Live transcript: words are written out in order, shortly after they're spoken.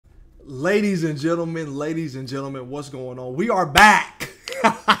Ladies and gentlemen, what's going on? We are back.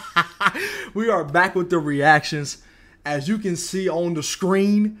 We are back with the reactions. As you can see on the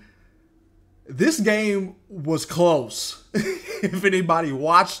screen, this game was close. If anybody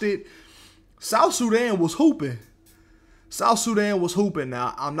watched it, South Sudan was hooping.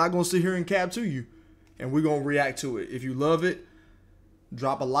 Now, I'm not going to sit here and cap to you, and we're going to react to it. If you love it,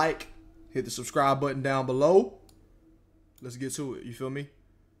 drop a like, hit the subscribe button down below. Let's get to it. You feel me?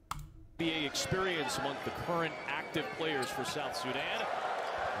 NBA experience among the current active players for South Sudan.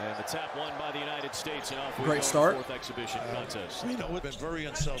 And the tap won by the United States. And off we Great go start. Fourth exhibition contest. You know, it's been very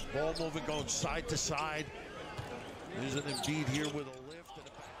unself. Ball moving, going side to side. There's an Embiid here with a lift and a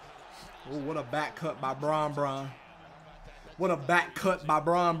back. Oh, what a back cut by Bron. What a back cut by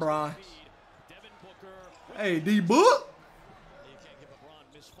Bron. Hey, D-Book. You can't give LeBron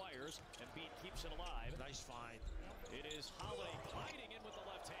misfires. Embiid keeps it alive. Nice find. It is Holiday gliding in with the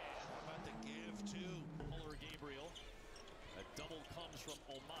left hand. How about the give to Muller Gabriel. A double comes from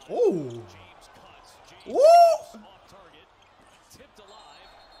Oman. Oh. James cuts. James Woo! off target. Tipped alive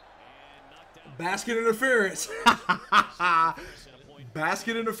and knocked down. Basket interference.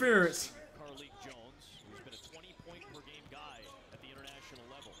 Basket interference. Carlik Jones, who's been a 20-point per game guy at the international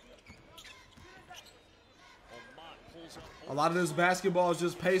level. Oman pulls up. A lot of this basketball is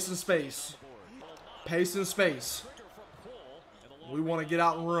just pace and space. Pace and space. We want to get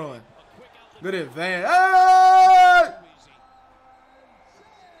out and run. Good advance. Hey!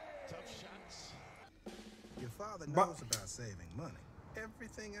 tough shots. Your father knows about saving money.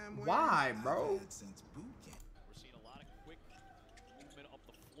 Everything I'm wearing, Why, bro? I've had since boot camp. We're seeing a lot of quick movement up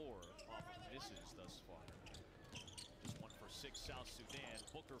the floor off of misses thus far. Just 1 for 6 South Sudan.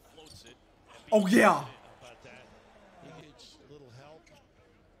 Booker floats it. Oh, yeah. How about that? He gets a little help.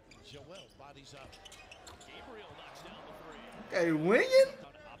 Joel bodies up. Gabriel knocks down the three. Okay, winging.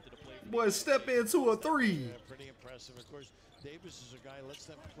 Opted to play for Boy, step into a three. Yeah, pretty impressive. Of course, Davis is a guy lets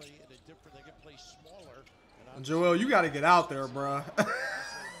them play in a different. They can play smaller. And Joel, you got to get out there, bruh.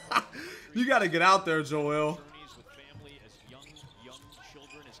 You got to get out there, Joel. journeys with family as young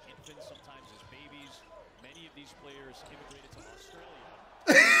children, as infants, sometimes as babies. Many of these players immigrated to Australia.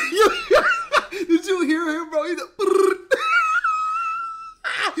 Did you hear him, bro?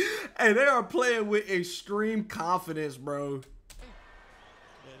 Hey, they are playing with extreme confidence, bro.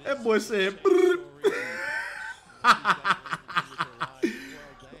 That boy said,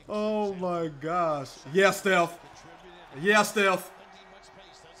 oh my gosh. Yeah, Steph. Yeah, Steph.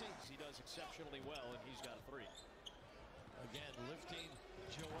 He does exceptionally well, and he's got a 3. again lifting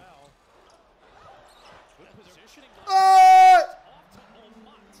Joel. Good positioning. Oh, Off to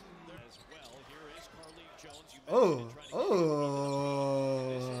Omot as well. Here is Carlik Jones. You oh, mentioned it, trying to get oh.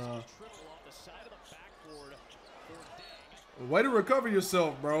 triple off the side of the backboard for Deng. Way to recover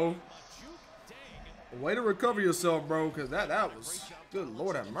yourself, bro. Juke Deng. Way to recover yourself, bro, because that was, good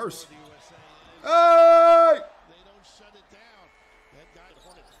Lord have mercy. The USA. Hey! They don't shut it down. That guy The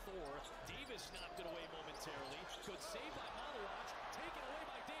Hornet Thor. Davis knocked it away momentarily. Good save by Malawach. Taken away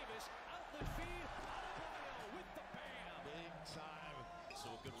by Davis. Outlet feed. Adebayo with the bam. big time.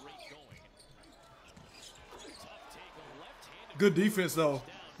 So a good rate going. Tough take on left-handed. Good defense, though.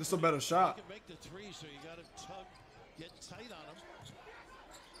 This is a better shot. You can make the 3, so you got to tug, get tight on him.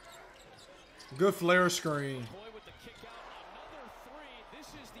 Good flare screen. Boy with the kick out. Another 3. This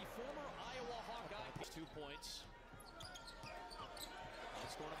is the former Iowa Hawkeye. 2 points.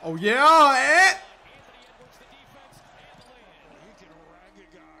 Oh, yeah. Eh? Anthony Edwards, the defense, and the lay-in. You can rag a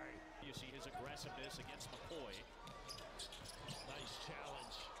guy. You see his aggressiveness against McCoy. Nice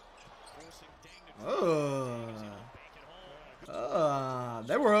challenge. Forcing Deng to bank it home.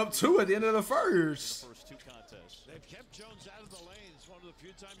 They were up 2 at the end of the first. First 2 contests. They've kept Jones out of the lane. It's one of the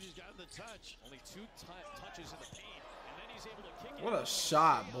few times he's gotten the touch. Only 2 touches in the paint, and then he's able to kick it. What a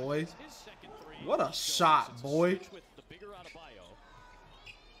shot, boy. His second 3. What a shot, It's a boy. switch with the bigger Adebayo.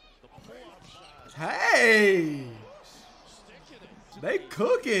 The pull-up shot. Hey, Sticking it. they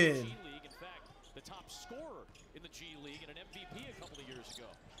cooking. G League, in fact, the top scorer in the G League and an MVP a couple of years ago.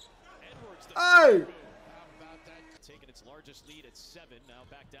 Edwards, the Hey, How about that? taking its largest lead at 7, now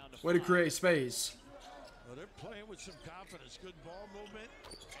back down to 5. way to create space. Well, they're playing with some confidence. Good ball movement.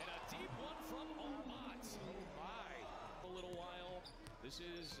 And a deep one from Omot. Oh, my. A little while. This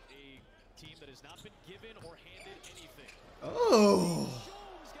is a team that has not been given or handed anything. Oh,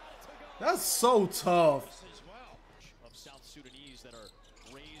 Jones got it to go. that's so tough. As well. Of South Sudanese that are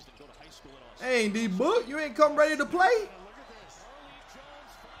raised and go to high school in Australia. Hey, D-Book, you ain't come ready to play? Look at this. Carlik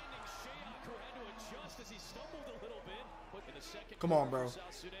Jones finding Shea had to adjust as he stumbled a little bit. But in the second Come on, bro. quarter for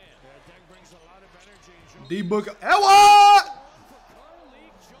South Sudan. Yeah, Deng brings a lot of energy. D-Book. Hey, what? For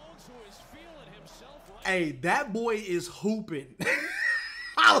Carlik Jones Hey, that boy is hooping.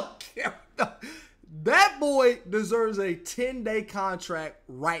 I don't care. That boy deserves a 10-day contract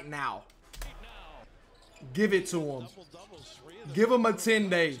right now. Give it to him. Give him a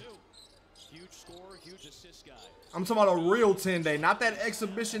 10-day. I'm talking about a real 10-day, not that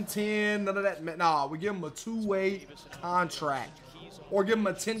exhibition 10, none of that. Nah, we give him a 2-way contract. Or give him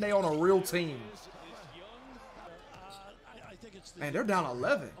a 10-day on a real team. Man, they're down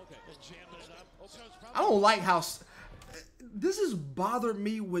 11. I don't like how... This has bothered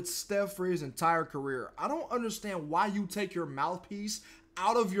me with Steph for his entire career. I don't understand why you take your mouthpiece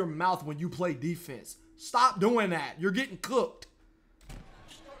out of your mouth when you play defense. Stop doing that. You're getting cooked.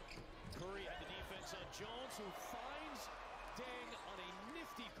 Curry at the defense on Jones, who finds Dang on a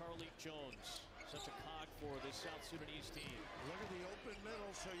nifty Carlik Jones. Such a cog for this South Sudanese team. Look at the open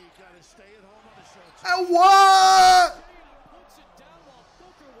middle, so you got to stay at home on the short. And what? Puts it down while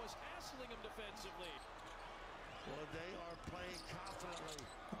Booker was hassling him defensively. Well, they are playing confidently.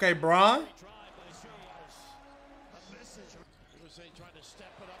 Okay, Bron. Trying to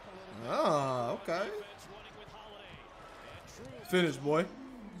step it up a little bit. Oh, okay. Finish, boy.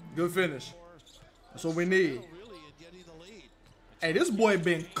 Good finish. That's what we need. Hey, this boy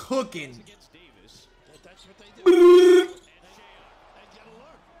been cooking.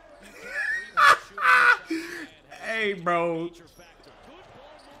 Hey, bro.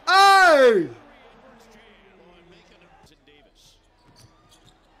 Hey!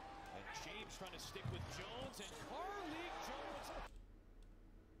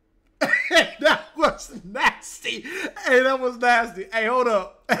 That was nasty. Hey, that was nasty. Hey, hold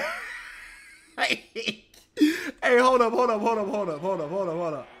up. Hey, hold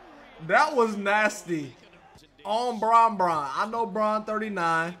up. That was nasty. On Bron. I know Bron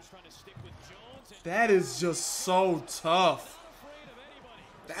 39. That is just so tough.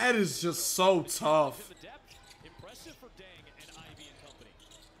 That is just so tough.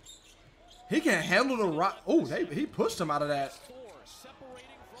 He can handle the rock. Oh, he pushed him out of that.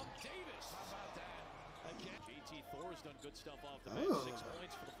 Oh.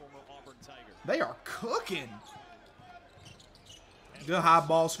 They are cooking. Good high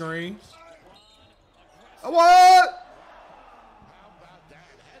ball screen. What? How about that?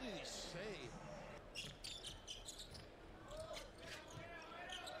 How did he save?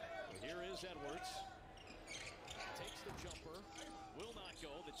 Here is Edwards. Takes the jumper. Will not go.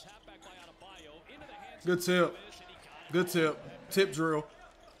 The tap back by Adebayo into the hands. Good tip. Good tip. Tip drill.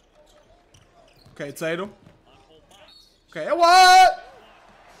 Okay, Tatum. Okay, what?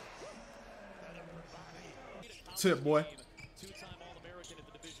 Tip, boy.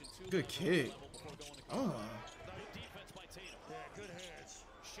 Good kick. Oh.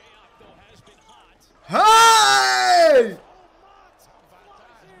 Hey!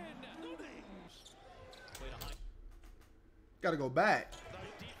 Gotta go back.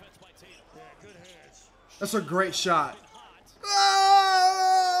 That's a great shot.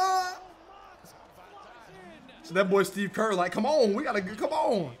 Ah! So that boy Steve Kerr like, come on, we gotta come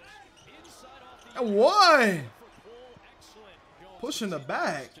on. And one. Pushing the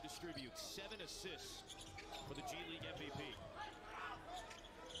back.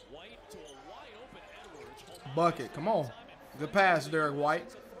 Bucket, come on. Good pass, Derek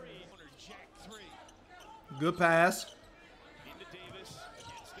White. Good pass.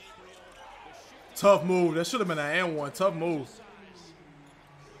 Tough move. That should have been an and one. Tough move.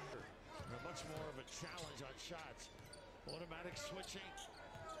 Much more of a challenge on shots. Automatic switching.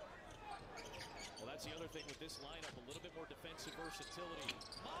 Well, that's the other thing with this lineup, a little bit more defensive versatility.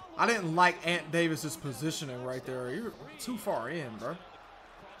 I didn't like Ant Davis's positioning right there. You're too far in, bro.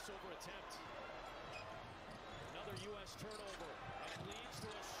 Crossover attempt. Another U.S. turnover. And leads to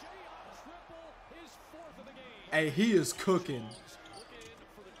a Shea triple, his fourth of the game. Hey, he is cooking. Looking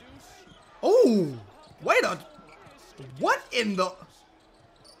for the deuce. Oh, wait a... What in the...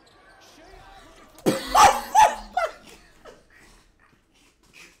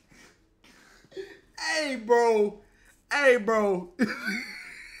 Hey, bro. Hey, bro.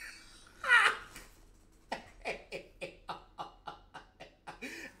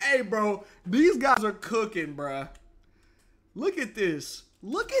 Hey, bro. These guys are cooking, bruh. Look at this.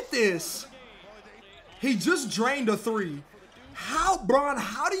 Look at this. He just drained a three. How, Bron,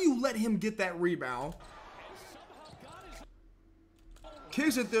 how do you let him get that rebound?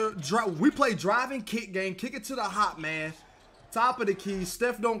 Kicks it there. We play driving kick game. Kick it to the hot man. Top of the key.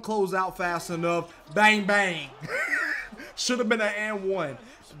 Steph don't close out fast enough. Bang, bang. Should have been an and one.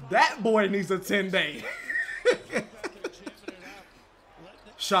 That boy needs a 10-day.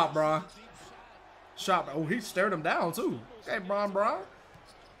 Shot, Bron. Shot. Oh, he stared him down, too. Okay, Bron.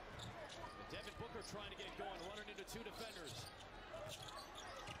 two defenders.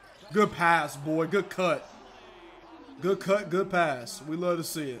 Good pass, boy. Good cut. Good cut, good pass. We love to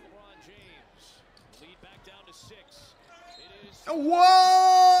see it. LeBron James. Lead back down to 6. It is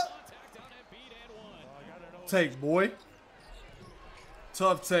What? contact on Embiid and one. Take, boy.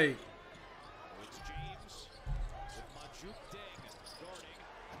 Tough take. It's James with Majuk Deng guarding.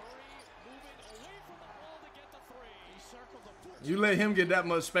 Curry moving away from the ball to get the three. He circled the foot. You let him get that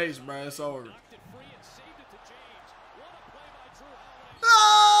much space, bro. It's over. Knocked it free and saved it to James. What a play by Drew Holiday.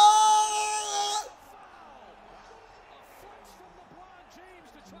 Ah! A flex from LeBron James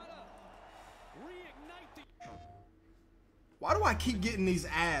to try to reignite the. Why do I keep getting these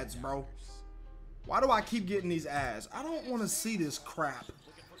ads, bro? Why do I keep getting these ads? I don't want to see this crap.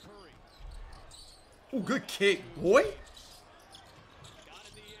 Looking for Curry. Oh, good kick, boy. Got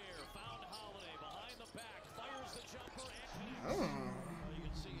in the air. Found Holiday behind the back. Fires the jumper and connects. You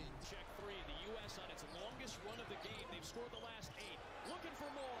can see in check 3, the U.S. on its longest run of the game. They've scored the last 8. Looking for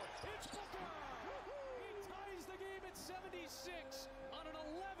more. It's Booker. He ties the game at 76 on an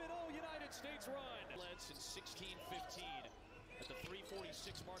 11-0 United States run. Led since 16-15 at the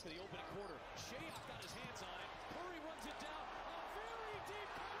 3:46 mark of the opening quarter. Shea got his hands on it. Curry runs it down. A very deep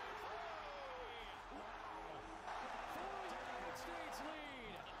Curry three. Wow. For a United States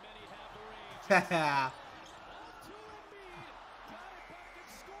lead. Not many have the range. Up to Embiid. Got it back and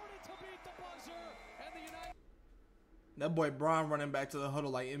scored it to beat the buzzer. And the United That boy Brian running back to the huddle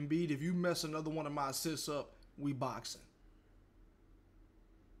like, Embiid, if you mess another one of my assists up, we boxing.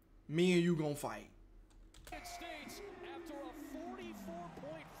 Me and you gonna fight. States, after a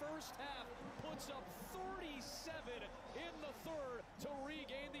 44-point first half, puts up 37 in the third to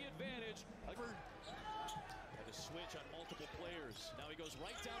regain the advantage. Had to switch on multiple players. Now he goes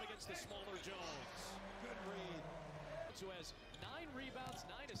right down against the smaller Jones. Good read. Who has 9 rebounds,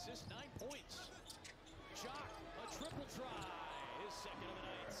 9 assists, 9 points. Jock, a triple try. His second of the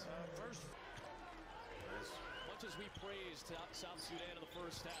night. First. As much as we praised South Sudan in the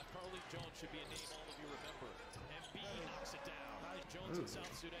first half, Carly Jones should be a name all of you remember. Embiid knocks it down. Jones in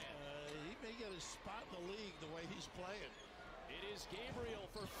South Sudan. He may get his spot in the league the way he's playing. It is Gabriel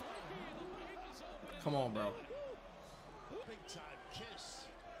for 3. The lane is open. Come on, bro. Big time kiss.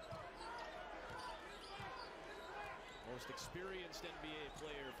 Most experienced NBA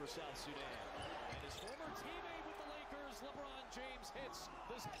player for South Sudan. And his former teammate with the Lakers, LeBron James, hits.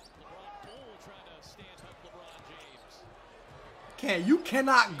 This LeBron Bull trying to stand up LeBron James. You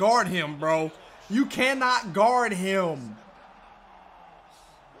cannot guard him, bro. You cannot guard him.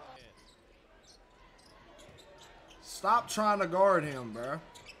 Stop trying to guard him, bro.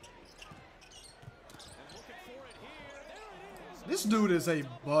 This dude is a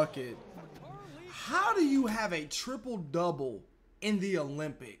bucket. How do you have a triple-double in the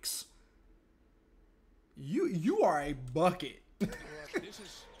Olympics? You are a bucket. This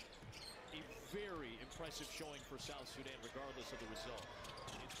is a very impressive showing for South Sudan, regardless of the result.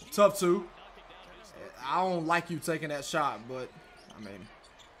 Tough two. I don't like you taking that shot, but I mean,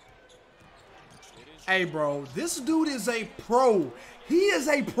 hey, bro, this dude is a pro. He is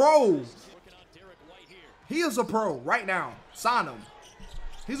a pro. He is a pro right now. Sign him.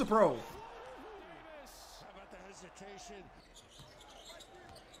 He's a pro. How about the hesitation?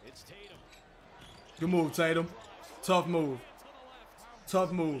 It's Tatum. Good move, Tatum. Tough move.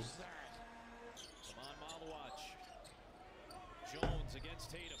 Tough move. Come on, Malawach. Jones against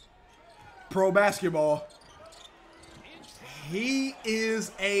Tatum. Pro basketball. He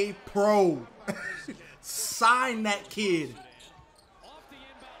is a pro. Sign that kid. Off the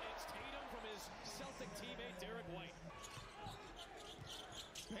inbound, it's Tatum from his Celtic teammate Derek White.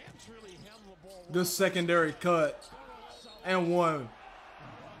 Bam's really held the ball. Good secondary cut. And one.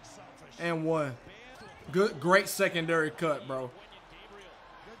 And one. Good, great secondary cut, bro.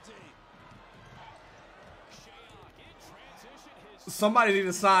 Good D. Somebody need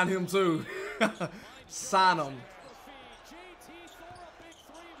to sign him too. Sign him. JT for a big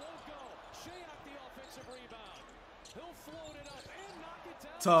 3 won't go. Shayok the offensive rebound. He'll float it up and knock it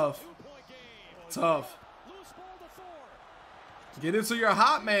down. Tough. 2-point game. Tough. Loose ball to Thor. Get into your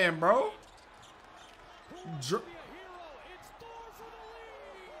hot man, bro. Dr Be a hero. It's Thor for the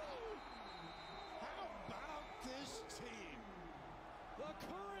lead. How about this team? The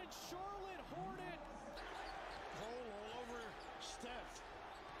current Charlotte Hornet. Cole all over Steph.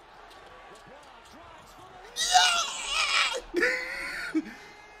 LeBron drives for the lead.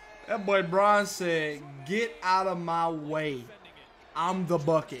 That boy Bron said, get out of my way. Defending it. I'm the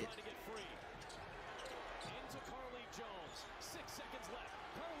bucket. Trying to get free. Into Carly Jones. 6 seconds left.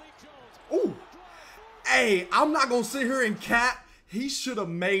 Carly Jones. Ooh. Hey, I'm not going to sit here and cap. He should have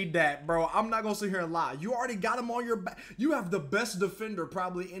made that, bro. I'm not going to sit here and lie. You already got him on your back. You have the best defender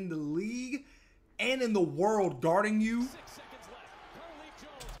probably in the league and in the world guarding you. 6 seconds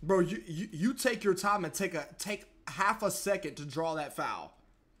left. Bro, you take your time and take half a second to draw that foul.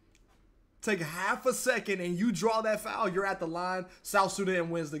 Take half a second and you draw that foul, you're at the line. South Sudan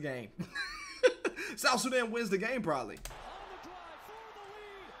wins the game. South Sudan wins the game probably. On the drive for the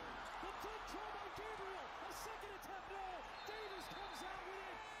lead. The quick throw by Gabriel. A second attempt, no. Davis comes out with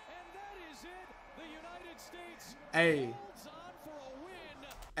it, and that is it. The United States holds on for a win.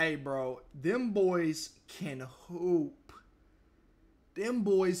 Hey, bro, them boys can hoop. Them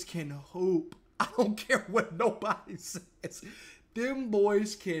boys can hoop. I don't care what nobody says. Them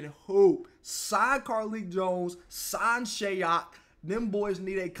boys can hoop. Sign Carlik Jones. Sign Shayak. Them boys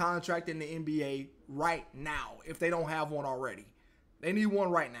need a contract in the NBA right now if they don't have one already. They need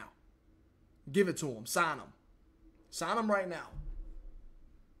one right now. Give it to them. Sign them. Sign them right now.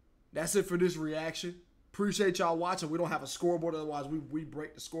 That's it for this reaction. Appreciate y'all watching. We don't have a scoreboard. Otherwise, we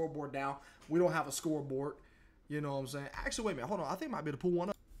break the scoreboard down. We don't have a scoreboard. You know what I'm saying? Actually, wait a minute. Hold on. I think I might be able to pull one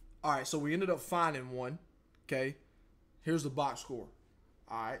up. All right, so we ended up finding one. Okay. Here's the box score.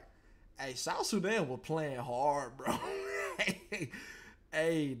 All right. Hey, South Sudan was playing hard, bro.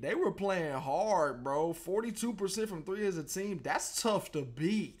 Hey, they were playing hard, bro. 42% from three as a team. That's tough to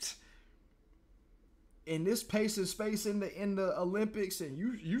beat. In this pace and space in the Olympics, and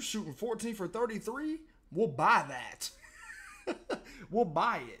you shooting 14 for 33, we'll buy that. We'll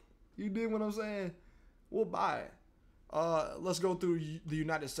buy it. You dig what I'm saying? We'll buy it. Let's go through the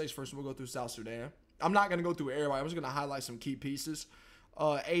United States first. We'll go through South Sudan. I'm not going to go through everybody. I'm just going to highlight some key pieces.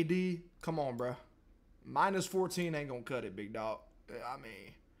 AD, come on, bro. Minus 14 ain't going to cut it, big dog. I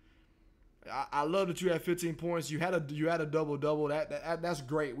mean, I love that you had 15 points. You had a double-double. That's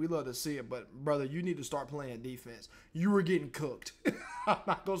great. We love to see it. But, brother, you need to start playing defense. You were getting cooked. I'm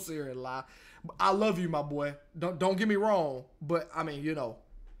not going to sit here and lie. I love you, my boy. Don't get me wrong. But, I mean, you know.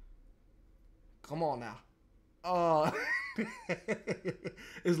 Come on now.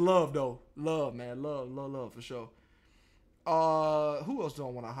 It's love, though. Love, man. Love for sure. Who else do I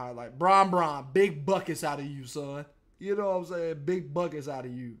want to highlight? Bron. Big buckets out of you, son. You know what I'm saying? Big buckets out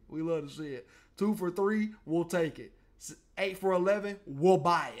of you. We love to see it. 2 for 3, we'll take it. 8 for 11, we'll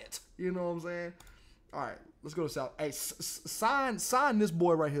buy it. You know what I'm saying? All right, let's go to South. Hey, sign this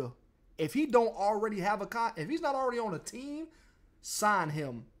boy right here. If he don't already have if he's not already on a team, sign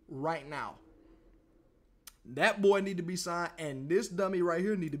him right now. That boy need to be signed, and this dummy right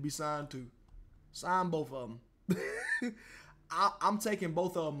here need to be signed too. Sign both of them. I'm taking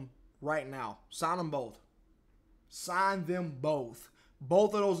both of them right now. Sign them both. Sign them both.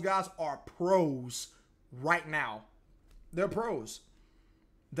 Both of those guys are pros right now. They're pros.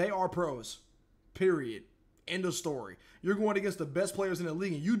 They are pros. Period. End of story. You're going against the best players in the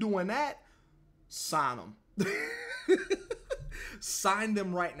league, and you doing that, sign them. Sign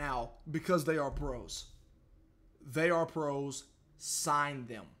them right now because they are pros. They are pros. Sign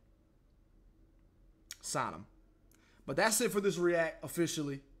them. Sign them. But that's it for this react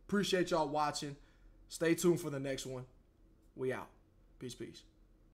officially. Appreciate y'all watching. Stay tuned for the next one. We out. Peace.